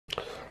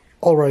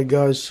Alright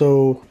guys,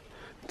 so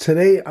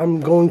today I'm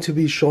going to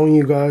be showing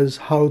you guys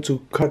how to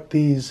cut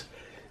these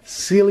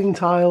ceiling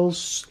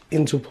tiles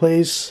into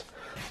place.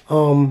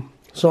 So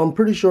I'm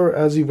pretty sure,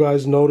 as you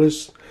guys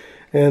noticed,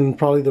 and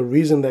probably the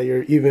reason that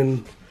you're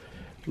even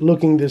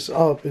looking this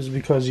up is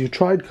because you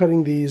tried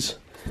cutting these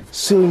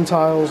ceiling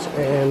tiles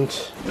and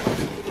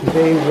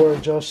they were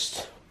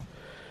just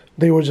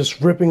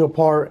ripping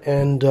apart,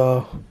 and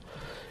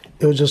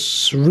it was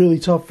just really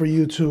tough for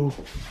you to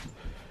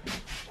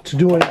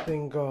do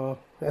anything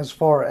as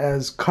far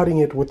as cutting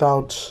it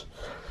without.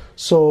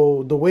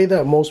 So the way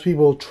that most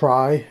people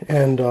try,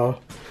 and when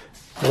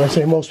I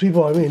say most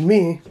people I mean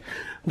me,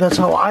 that's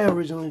how I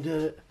originally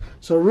did it.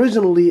 So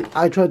originally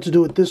I tried to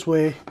do it this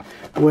way,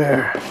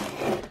 where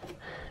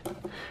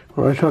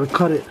I try to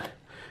cut it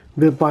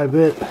bit by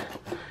bit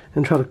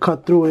and try to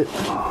cut through it.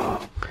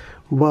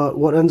 But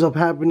what ends up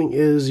happening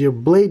is your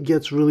blade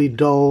gets really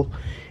dull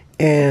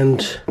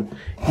and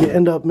you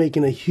end up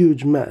making a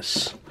huge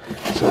mess.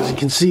 So as you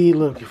can see,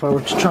 look, if I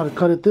were to try to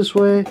cut it this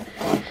way,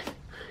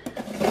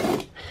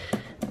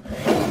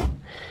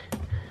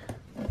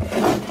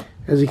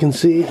 as you can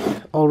see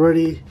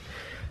already,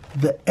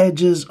 the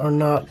edges are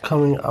not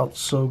coming out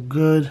so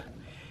good,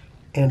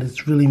 and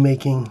it's really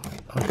making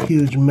a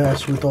huge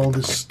mess with all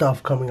this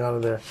stuff coming out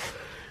of there.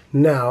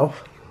 Now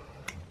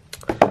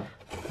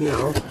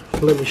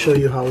let me show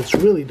you how it's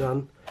really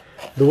done.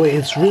 The way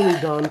it's really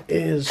done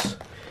is,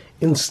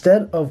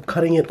 instead of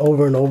cutting it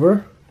over and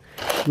over,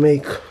 let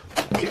me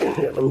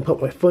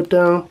put my foot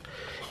down,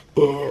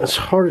 and it's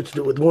harder to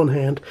do with one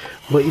hand,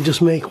 but you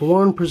just make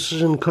one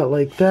precision cut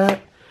like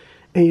that,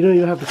 and you don't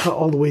even have to cut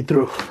all the way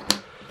through.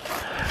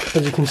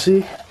 As you can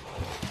see,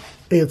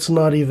 it's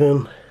not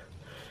even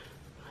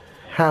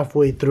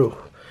halfway through.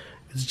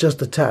 It's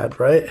just a tad,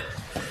 right?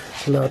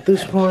 So now at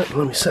this point,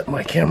 let me set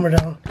my camera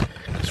down,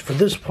 because for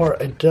this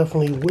part I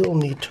definitely will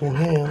need two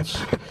hands.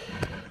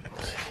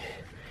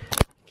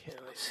 Can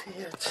I see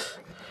it?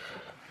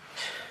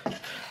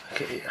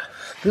 Okay, yeah.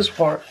 This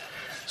part,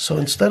 so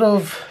instead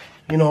of,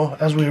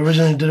 as we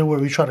originally did it, where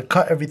we try to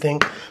cut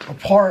everything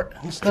apart,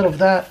 instead of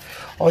that,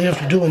 all you have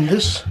to do in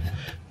this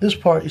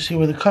part, you see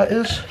where the cut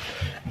is,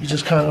 you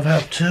just kind of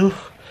have to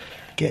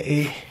get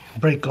a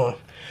break going.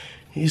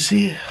 You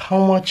see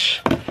how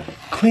much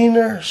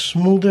cleaner,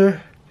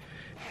 smoother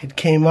it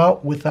came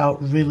out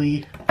without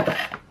really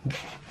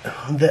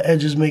the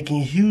edges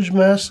making a huge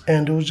mess,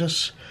 and it was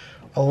just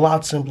a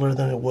lot simpler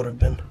than it would have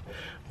been.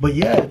 But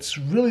yeah, it's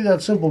really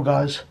that simple,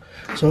 guys.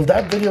 So if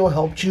that video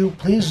helped you,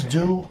 please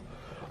do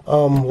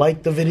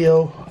like the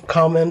video,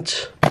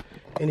 comment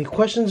any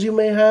questions you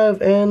may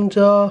have, and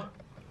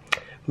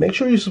make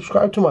sure you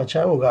subscribe to my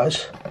channel,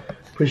 guys.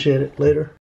 Appreciate it. Later.